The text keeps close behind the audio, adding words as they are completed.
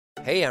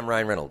Hey, I'm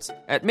Ryan Reynolds.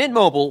 At Mint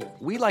Mobile,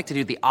 we like to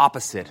do the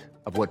opposite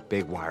of what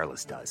Big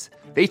Wireless does.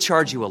 They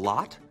charge you a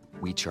lot,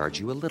 we charge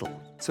you a little.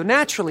 So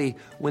naturally,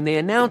 when they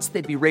announced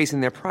they'd be raising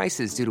their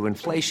prices due to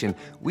inflation,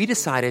 we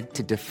decided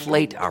to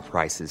deflate our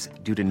prices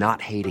due to not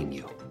hating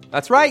you.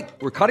 That's right.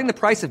 We're cutting the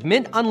price of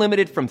Mint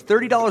Unlimited from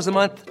 $30 a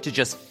month to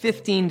just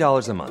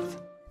 $15 a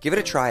month. Give it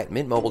a try at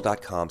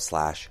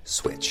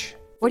mintmobile.com/switch.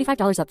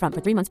 $45 up front for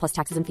 3 months plus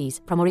taxes and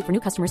fees. Promo rate for new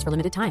customers for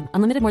limited time.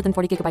 Unlimited more than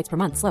 40 gigabytes per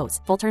month. Slows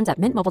full terms at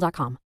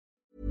mintmobile.com.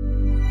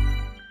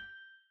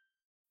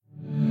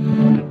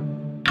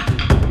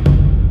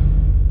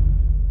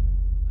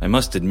 I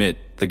must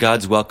admit, the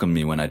gods welcomed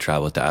me when I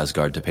traveled to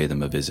Asgard to pay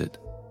them a visit.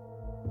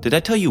 Did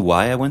I tell you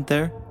why I went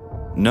there?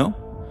 No?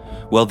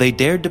 Well, they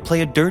dared to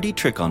play a dirty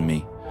trick on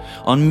me.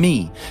 On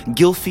me,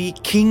 Gylfi,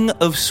 King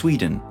of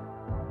Sweden.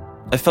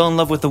 I fell in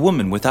love with a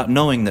woman without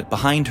knowing that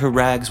behind her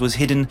rags was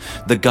hidden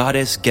the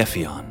goddess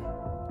Gefjon.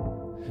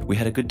 We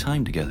had a good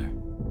time together.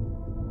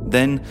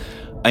 Then,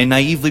 I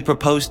naively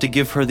proposed to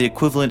give her the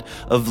equivalent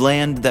of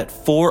land that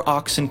 4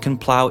 oxen can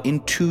plow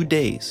in 2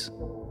 days.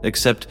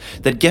 Except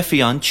that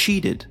Gefjon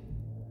cheated.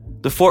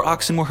 The 4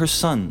 oxen were her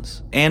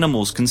sons,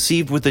 animals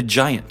conceived with a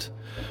giant.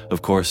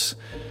 Of course,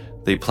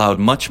 they plowed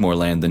much more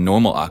land than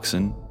normal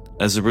oxen.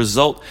 As a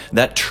result,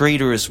 that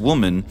traitorous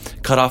woman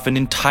cut off an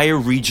entire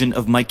region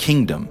of my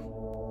kingdom.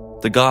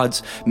 The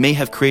gods may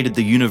have created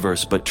the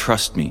universe, but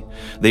trust me,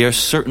 they are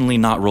certainly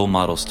not role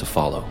models to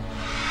follow.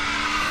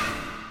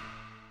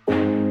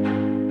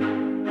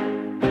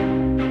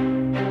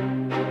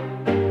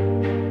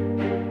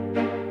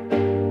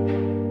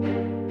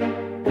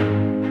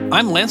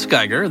 I'm Lance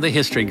Geiger, the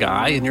history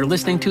guy, and you're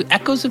listening to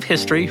Echoes of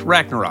History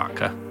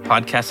Ragnarok, a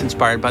podcast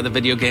inspired by the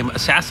video game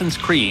Assassin's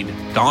Creed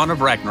Dawn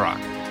of Ragnarok.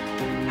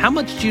 How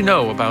much do you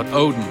know about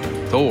Odin,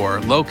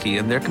 Thor, Loki,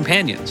 and their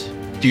companions?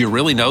 Do you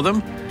really know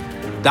them?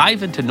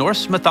 Dive into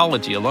Norse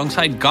mythology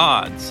alongside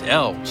gods,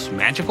 elves,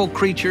 magical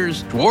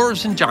creatures,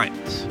 dwarves, and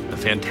giants. A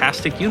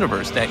fantastic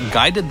universe that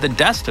guided the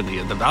destiny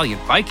of the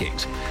valiant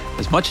Vikings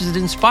as much as it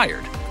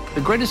inspired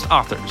the greatest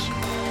authors.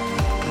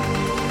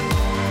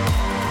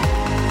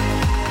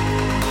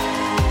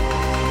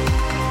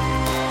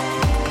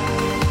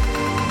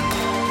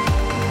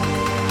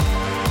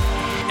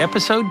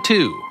 Episode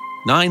 2,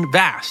 9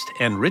 Vast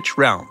and Rich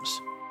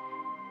Realms.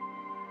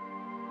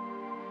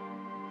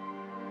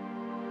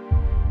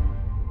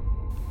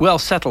 Well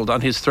settled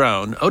on his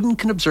throne, Odin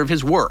can observe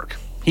his work,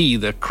 he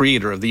the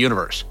creator of the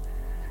universe.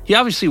 He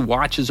obviously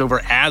watches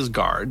over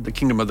Asgard, the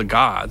kingdom of the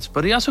gods,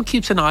 but he also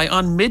keeps an eye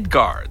on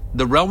Midgard,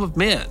 the realm of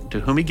men to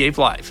whom he gave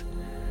life.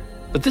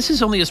 But this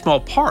is only a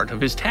small part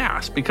of his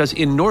task, because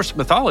in Norse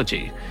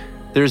mythology,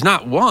 there's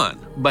not 1,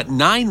 but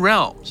 9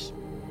 realms.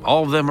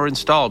 All of them are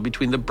installed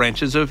between the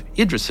branches of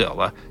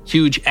Yggdrasil, a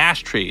huge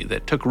ash tree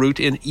that took root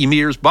in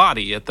Ymir's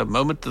body at the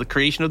moment of the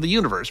creation of the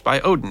universe by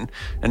Odin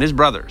and his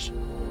brothers.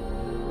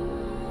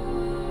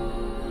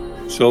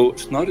 So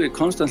Snorri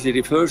constantly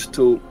refers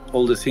to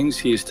all the things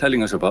he is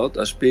telling us about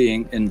as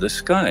being in the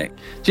sky.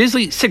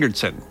 Gisli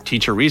Sigurdsson,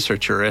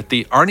 teacher-researcher at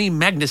the Arne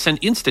Magnusson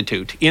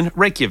Institute in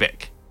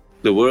Reykjavik.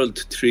 The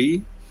world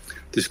tree,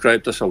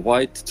 described as a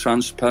white,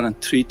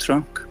 transparent tree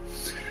trunk,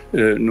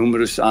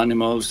 numerous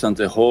animals and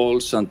the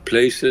halls and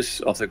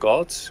places of the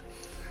gods.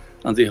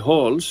 And the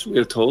halls, we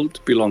are told,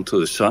 belong to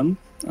the sun,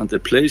 and the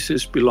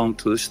places belong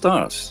to the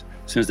stars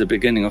since the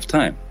beginning of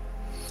time.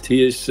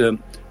 He is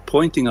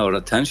pointing our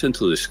attention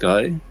to the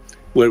sky,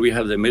 where we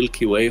have the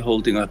Milky Way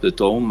holding up the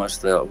dome as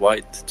the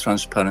white,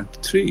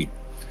 transparent tree.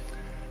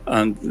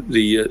 And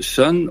the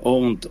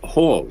sun-owned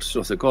halls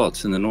of the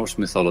gods in the Norse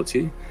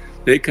mythology,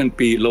 they can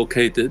be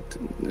located,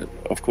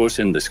 of course,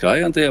 in the sky,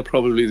 and they are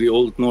probably the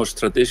Old Norse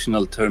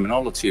traditional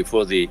terminology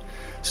for the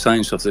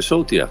signs of the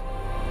zodiac.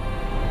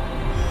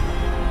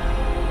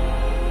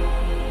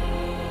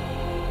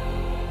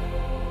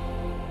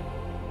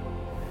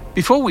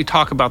 Before we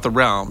talk about the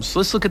realms,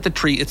 let's look at the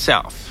tree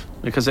itself,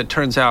 because it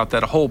turns out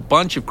that a whole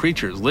bunch of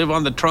creatures live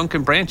on the trunk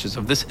and branches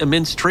of this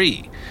immense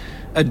tree.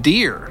 A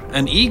deer,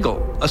 an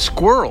eagle, a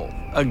squirrel,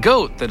 a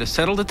goat that is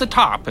settled at the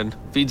top and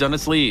feeds on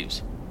its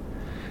leaves.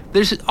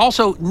 There's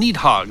also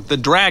Nidhogg, the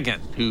dragon,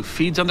 who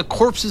feeds on the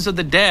corpses of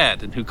the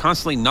dead and who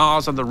constantly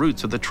gnaws on the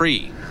roots of the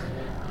tree.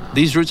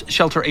 These roots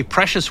shelter a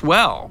precious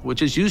well,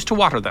 which is used to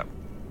water them.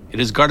 It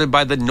is guarded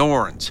by the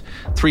Norns,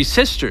 3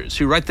 sisters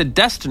who write the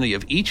destiny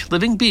of each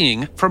living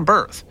being from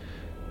birth.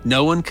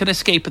 No one can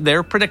escape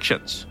their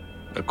predictions.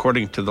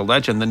 According to the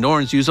legend, the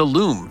Norns use a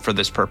loom for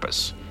this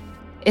purpose.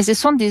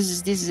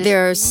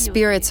 They're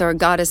spirits or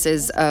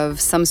goddesses of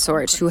some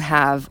sort who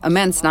have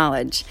immense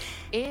knowledge.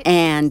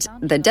 And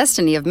the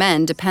destiny of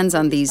men depends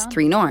on these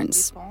 3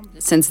 Norns,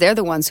 since they're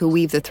the ones who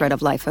weave the thread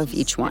of life of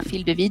each one.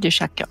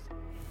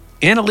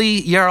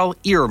 Annelie Jarl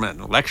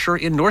Ehrman, lecturer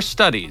in Norse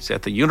Studies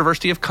at the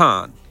University of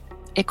Caen.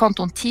 Et quand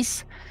on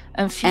tisse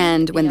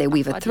And when they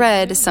weave a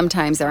thread,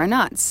 sometimes there are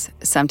knots,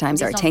 sometimes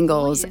there are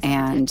tangles,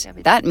 and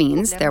that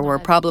means there were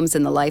problems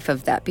in the life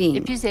of that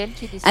being.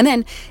 And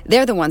then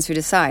they're the ones who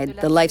decide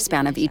the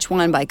lifespan of each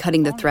one by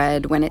cutting the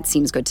thread when it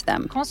seems good to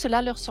them.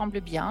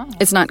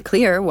 It's not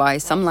clear why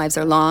some lives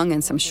are long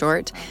and some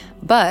short,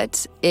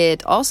 but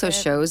it also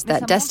shows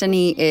that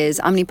destiny is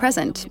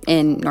omnipresent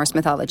in Norse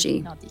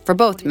mythology for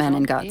both men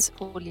and gods.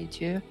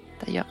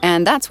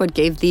 And that's what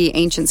gave the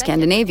ancient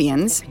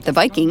Scandinavians, the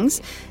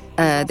Vikings,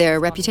 their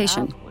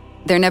reputation.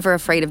 They're never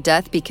afraid of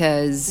death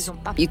because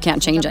you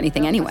can't change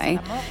anything anyway.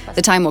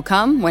 The time will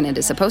come when it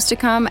is supposed to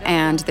come,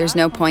 and there's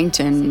no point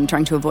in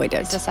trying to avoid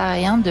it.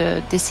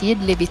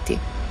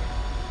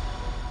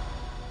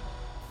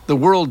 The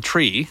world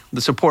tree,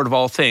 the support of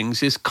all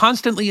things, is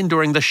constantly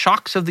enduring the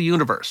shocks of the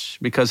universe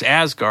because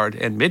Asgard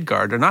and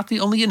Midgard are not the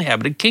only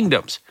inhabited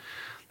kingdoms.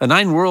 The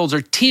 9 worlds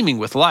are teeming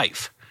with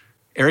life.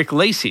 Eric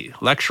Lacey,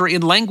 lecturer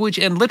in language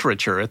and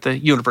literature at the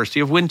University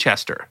of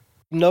Winchester.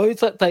 Know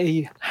that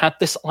they had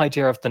this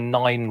idea of the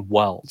 9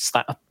 worlds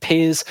that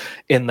appears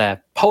in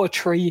their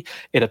poetry,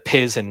 it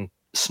appears in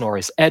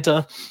Snorri's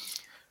Edda,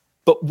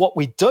 but what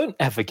we don't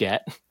ever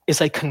get is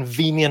a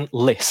convenient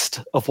list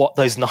of what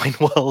those 9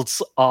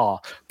 worlds are,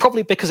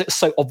 probably because it's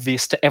so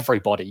obvious to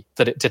everybody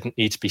that it didn't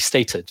need to be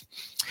stated.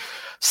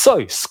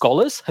 So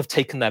scholars have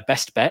taken their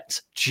best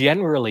bet,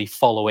 generally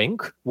following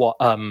what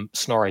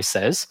Snorri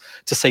says,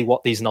 to say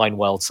what these 9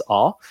 worlds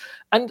are.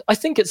 And I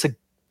think it's a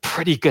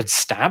pretty good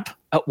stab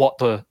at what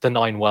the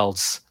 9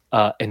 worlds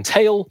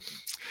entail,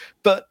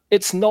 but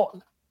it's not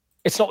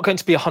going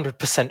to be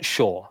 100%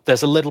 sure.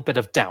 There's a little bit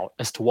of doubt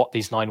as to what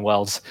these 9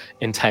 worlds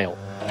entail.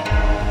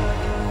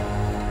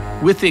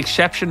 With the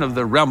exception of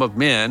the realm of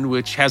men,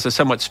 which has a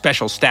somewhat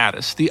special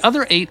status, the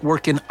other 8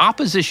 work in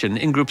opposition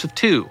in groups of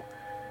 2.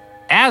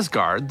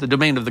 Asgard, the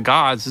domain of the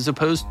gods, is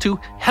opposed to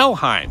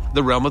Helheim,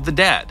 the realm of the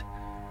dead.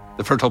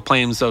 The fertile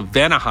plains of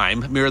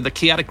Vanaheim mirror the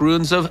chaotic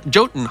ruins of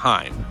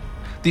Jotunheim.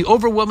 The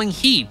overwhelming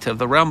heat of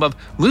the realm of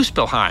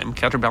Muspelheim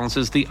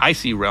counterbalances the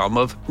icy realm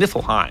of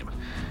Niflheim,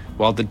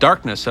 while the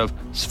darkness of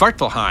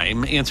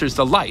Svartalheim answers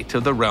the light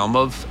of the realm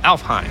of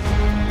Alfheim.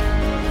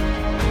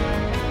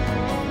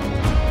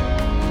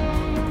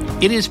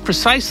 It is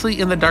precisely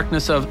in the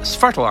darkness of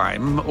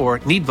Svartalheim, or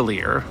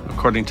Nidvalir,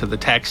 according to the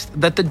text,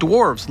 that the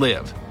dwarves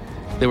live.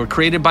 They were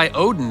created by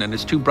Odin and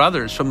his 2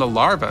 brothers from the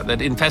larva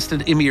that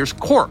infested Ymir's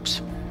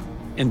corpse.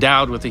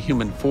 Endowed with a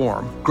human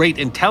form, great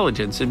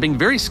intelligence, and being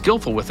very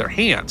skillful with their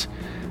hands,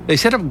 they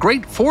set up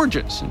great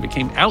forges and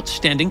became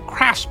outstanding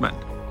craftsmen.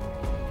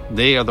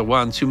 They are the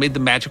ones who made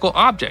the magical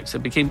objects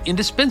that became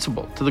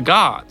indispensable to the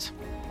gods.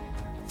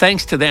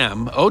 Thanks to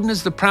them, Odin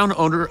is the proud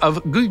owner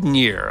of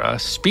Gungnir, a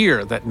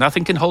spear that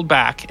nothing can hold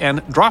back,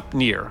 and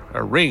Draupnir,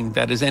 a ring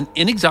that is an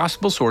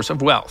inexhaustible source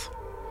of wealth.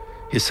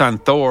 His son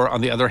Thor,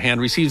 on the other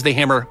hand, receives the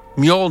hammer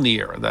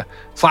Mjolnir, the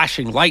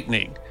flashing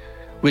lightning,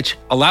 which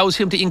allows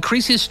him to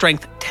increase his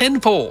strength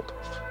 10-fold.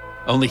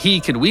 Only he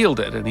can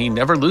wield it, and he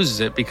never loses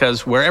it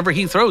because wherever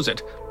he throws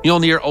it,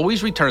 Mjolnir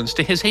always returns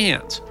to his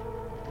hands.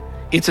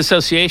 Its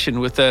association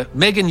with the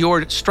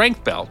Meginjord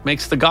strength belt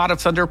makes the god of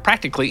thunder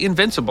practically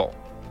invincible.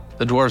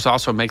 The dwarves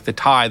also make the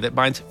tie that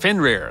binds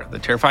Fenrir, the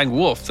terrifying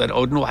wolf that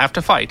Odin will have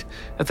to fight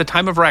at the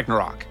time of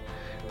Ragnarök.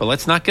 But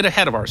let's not get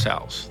ahead of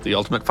ourselves. The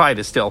ultimate fight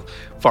is still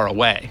far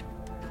away.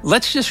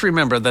 Let's just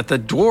remember that the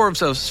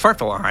dwarves of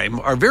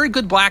Svartalheim are very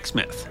good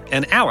blacksmiths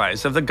and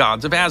allies of the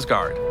gods of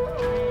Asgard.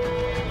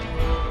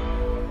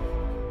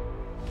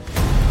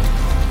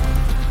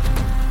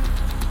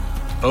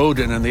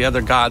 Odin and the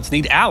other gods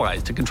need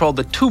allies to control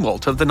the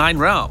tumult of the 9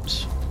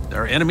 realms.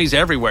 There are enemies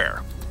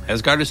everywhere.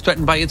 Asgard is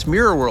threatened by its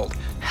mirror world,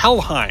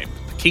 Helheim,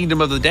 the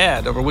kingdom of the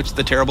dead over which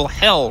the terrible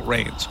Hel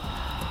reigns.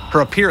 Her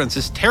appearance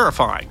is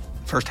terrifying.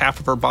 The first half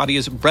of her body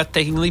is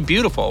breathtakingly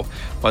beautiful,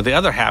 while the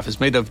other half is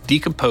made of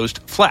decomposed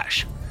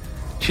flesh.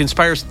 She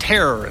inspires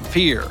terror and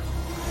fear.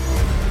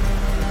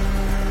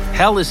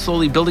 Hel is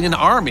slowly building an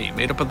army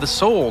made up of the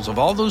souls of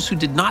all those who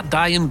did not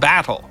die in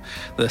battle,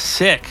 the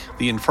sick,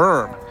 the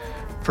infirm.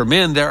 For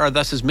men, there are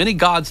thus as many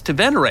gods to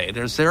venerate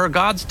as there are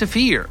gods to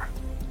fear.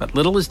 But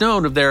little is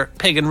known of their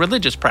pagan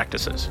religious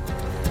practices.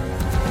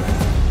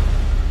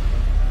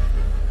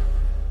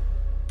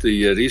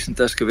 The recent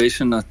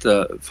excavation at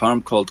a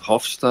farm called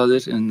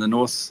Hofstaðir in the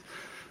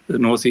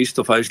northeast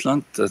of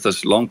Iceland that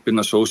has long been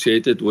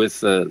associated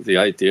with the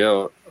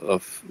idea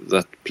of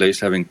that place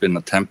having been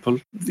a temple.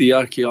 The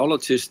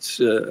archaeologists,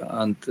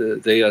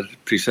 they are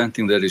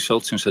presenting their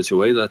results in such a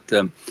way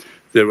that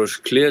there was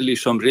clearly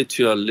some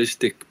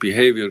ritualistic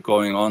behavior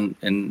going on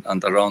in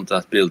and around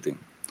that building.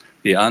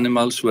 The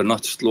animals were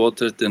not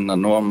slaughtered in a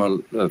normal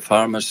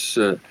farmer's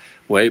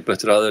way,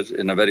 but rather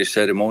in a very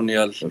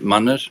ceremonial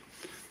manner,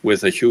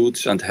 with a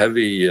huge and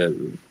heavy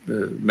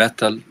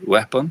metal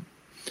weapon.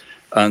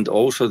 And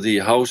also the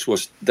house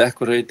was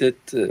decorated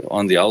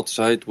on the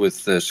outside with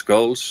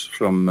skulls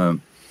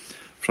from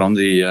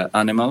the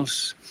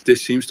animals.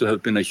 This seems to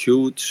have been a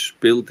huge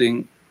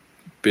building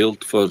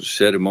built for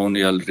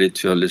ceremonial,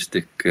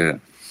 ritualistic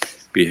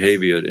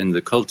behavior in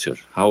the culture.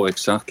 How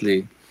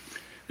exactly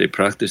they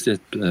practiced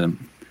it,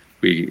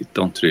 We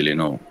don't really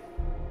know.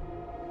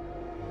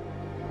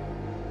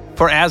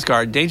 For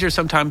Asgard, danger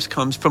sometimes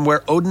comes from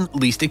where Odin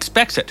least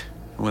expects it.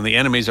 When the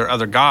enemies are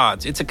other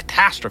gods, it's a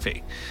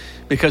catastrophe,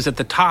 because at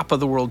the top of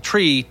the world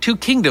tree, two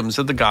kingdoms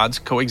of the gods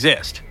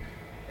coexist.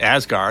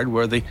 Asgard,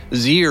 where the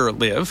Aesir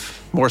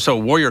live, more so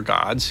warrior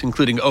gods,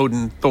 including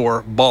Odin,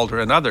 Thor, Balder,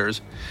 and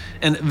others,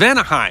 and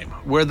Vanaheim,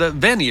 where the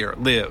Vanir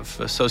live,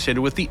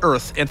 associated with the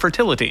earth and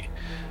fertility.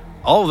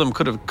 All of them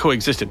could have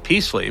coexisted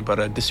peacefully, but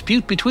a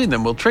dispute between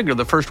them will trigger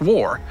the first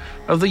war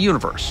of the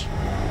universe.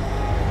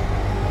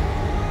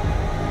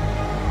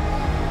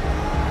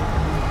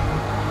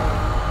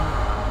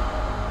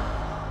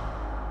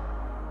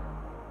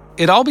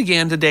 It all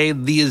began the day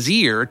the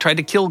Aesir tried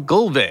to kill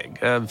Gullveig,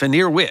 a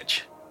Vanir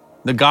witch.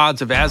 The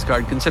gods of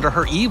Asgard consider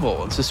her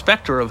evil and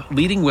suspect her of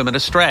leading women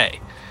astray.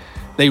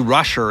 They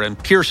rush her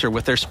and pierce her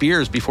with their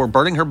spears before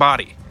burning her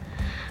body.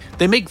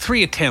 They make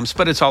 3 attempts,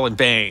 but it's all in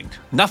vain.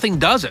 Nothing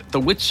does it. The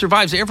witch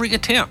survives every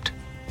attempt.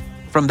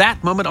 From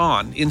that moment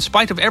on, in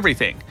spite of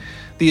everything,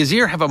 the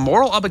Aesir have a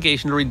moral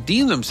obligation to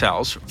redeem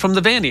themselves from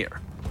the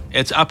Vanir.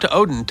 It's up to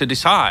Odin to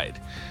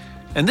decide.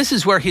 And this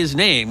is where his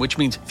name, which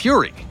means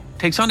fury,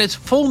 takes on its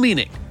full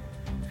meaning.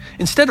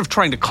 Instead of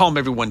trying to calm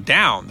everyone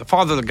down, the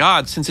father of the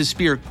gods sends his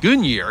spear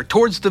Gungnir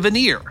towards the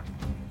Vanir,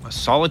 a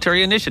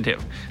solitary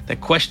initiative that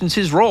questions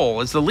his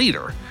role as the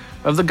leader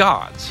of the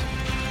gods.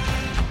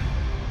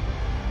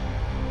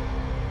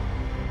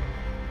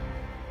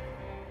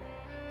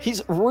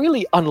 He's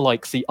really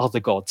unlike the other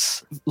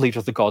gods, leader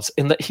of the gods,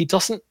 in that he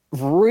doesn't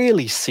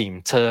really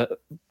seem to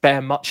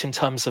bear much in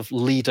terms of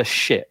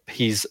leadership.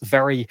 He's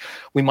very,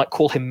 we might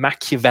call him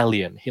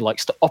Machiavellian. He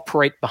likes to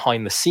operate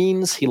behind the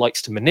scenes. He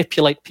likes to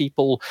manipulate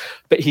people,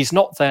 but he's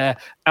not there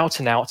out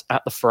and out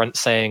at the front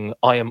saying,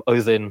 I am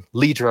Odin,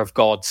 leader of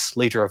gods,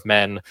 leader of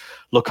men,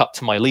 look up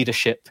to my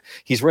leadership.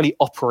 He's really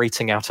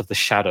operating out of the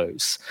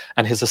shadows,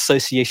 and his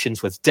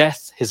associations with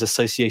death, his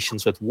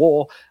associations with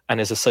war, and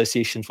his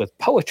associations with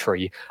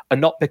poetry are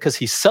not because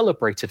he's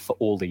celebrated for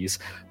all these,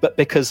 but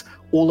because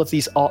all of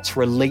these arts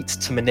relate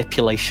to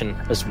manipulation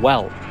as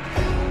well.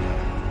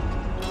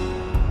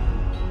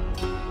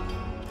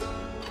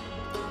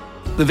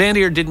 The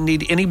Vanir didn't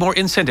need any more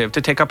incentive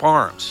to take up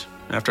arms.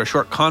 After a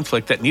short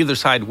conflict that neither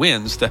side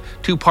wins, the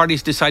two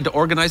parties decide to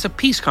organize a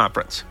peace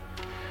conference.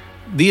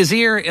 The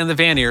Aesir and the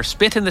Vanir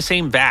spit in the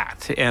same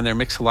vat, and their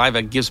mixed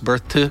saliva gives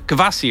birth to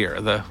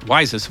Kvasir, the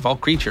wisest of all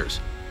creatures.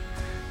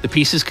 The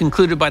peace is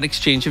concluded by an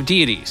exchange of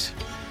deities.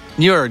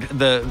 Njord,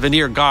 the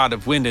Vanir god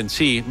of wind and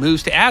sea,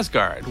 moves to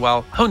Asgard,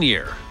 while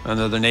Honir,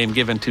 another name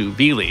given to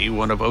Vili,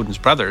 one of Odin's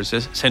brothers,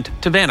 is sent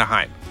to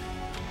Vanaheim.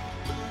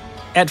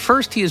 At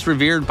first, he is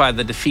revered by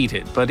the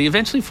defeated, but he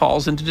eventually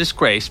falls into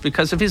disgrace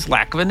because of his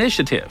lack of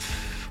initiative,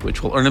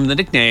 which will earn him the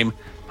nickname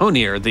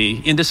Honir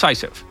the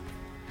Indecisive.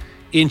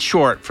 In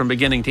short, from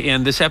beginning to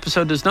end, this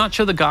episode does not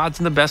show the gods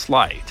in the best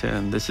light,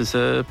 and this is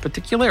a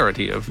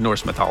particularity of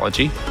Norse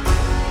mythology.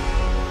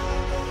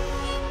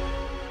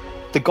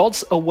 The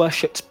gods are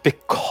worshipped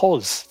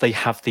because they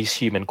have these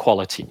human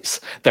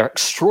qualities. They're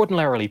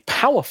extraordinarily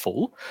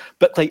powerful,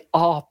 but they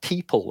are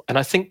people. And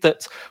I think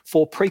that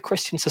for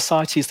pre-Christian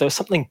societies, there was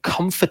something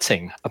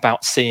comforting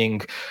about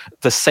seeing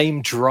the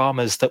same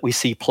dramas that we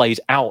see played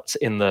out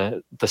in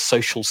the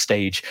social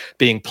stage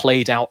being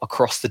played out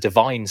across the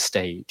divine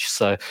stage.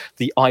 So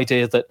the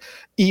idea that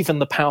even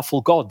the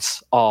powerful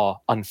gods are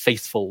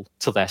unfaithful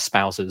to their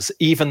spouses.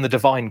 Even the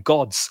divine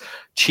gods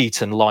cheat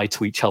and lie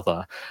to each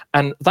other.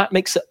 And that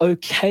makes it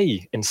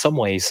okay in some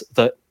ways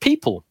that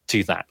people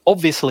do that.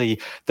 Obviously,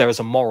 there is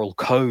a moral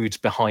code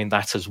behind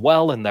that as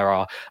well, and there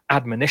are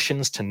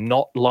admonitions to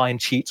not lie and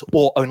cheat,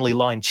 or only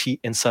lie and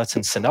cheat in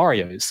certain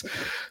scenarios.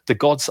 The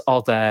gods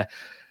are there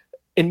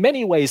in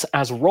many ways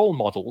as role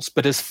models,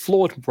 but as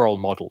flawed role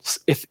models.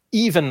 If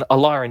even a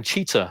liar and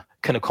cheater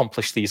can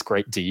accomplish these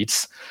great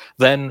deeds,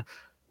 then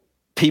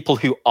people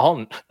who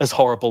aren't as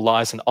horrible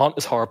liars and aren't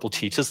as horrible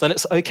cheaters, then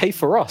it's okay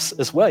for us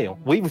as well.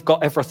 We've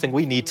got everything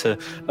we need to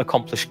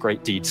accomplish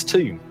great deeds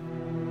too.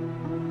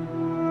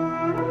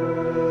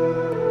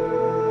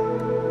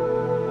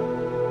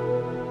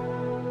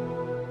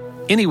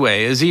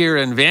 Anyway, Aesir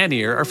and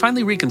Vanir are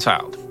finally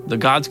reconciled. The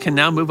gods can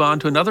now move on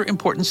to another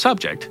important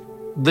subject,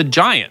 the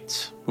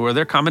giants, who are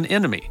their common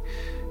enemy,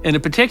 and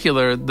in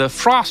particular, the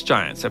frost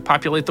giants that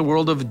populate the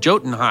world of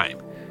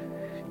Jotunheim.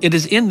 It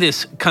is in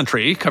this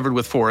country, covered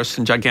with forests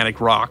and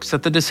gigantic rocks,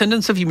 that the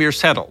descendants of Ymir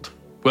settled,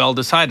 well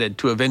decided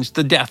to avenge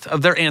the death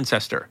of their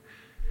ancestor.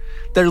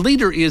 Their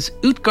leader is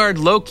Utgard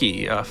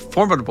Loki, a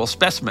formidable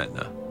specimen,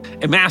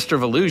 a master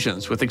of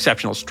illusions with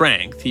exceptional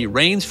strength. He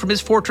reigns from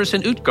his fortress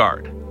in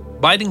Utgard,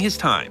 biding his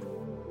time.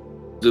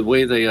 The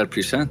way they are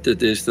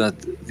presented is that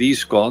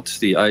these gods,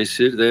 the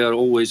Aesir, they are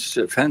always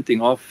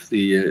fending off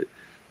the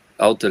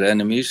outer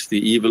enemies, the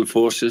evil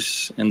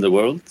forces in the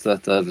world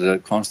that are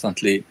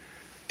constantly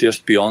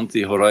just beyond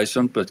the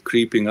horizon, but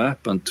creeping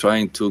up and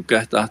trying to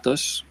get at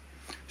us.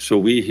 So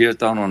we here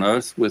down on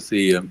Earth, with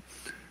the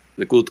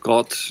good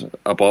gods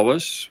above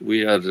us,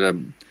 we are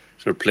sort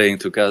of playing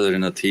together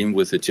in a team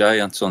with the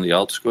giants on the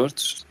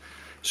outskirts.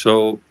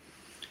 So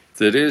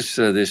there is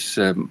this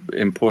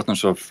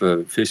importance of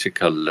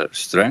physical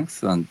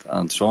strength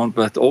and so on,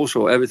 but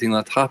also everything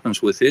that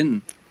happens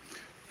within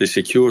the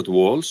secured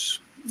walls,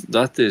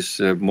 that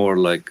is more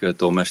like a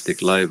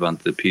domestic life and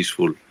the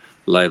peaceful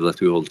life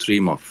that we all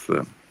dream of,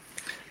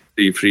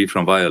 free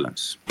from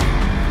violence.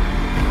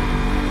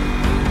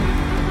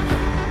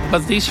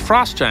 But these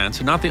frost giants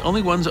are not the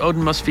only ones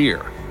Odin must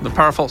fear. The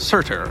powerful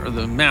Surtur,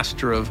 the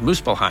master of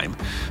Muspelheim,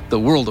 the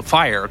world of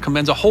fire,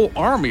 commands a whole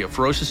army of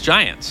ferocious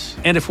giants.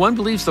 And if one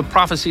believes the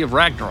prophecy of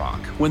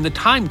Ragnarök, when the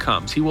time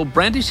comes, he will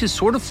brandish his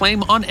sword of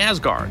flame on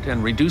Asgard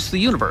and reduce the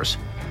universe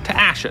to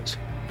ashes.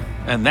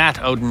 And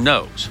that Odin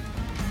knows.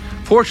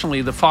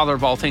 Fortunately, the father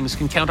of all things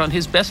can count on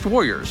his best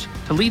warriors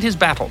to lead his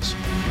battles.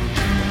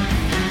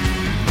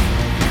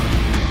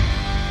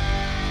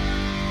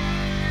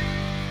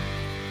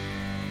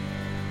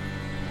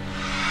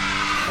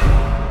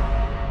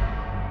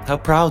 How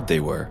proud they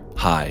were,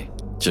 high,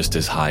 just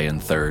as high in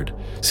third,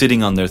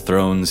 sitting on their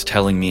thrones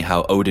telling me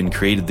how Odin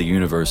created the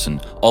universe and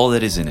all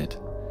that is in it.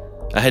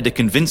 I had to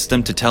convince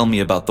them to tell me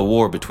about the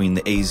war between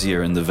the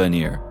Aesir and the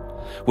Vanir.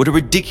 What a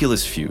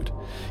ridiculous feud.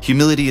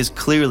 Humility is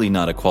clearly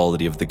not a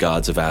quality of the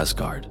gods of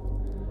Asgard.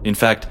 In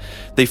fact,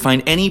 they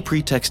find any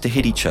pretext to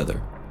hit each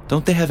other.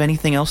 Don't they have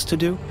anything else to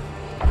do?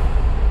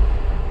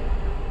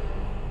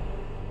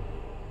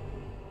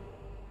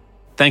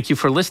 Thank you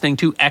for listening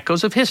to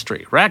Echoes of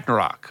History,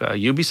 Ragnarök, a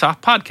Ubisoft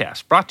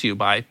podcast brought to you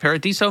by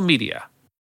Paradiso Media.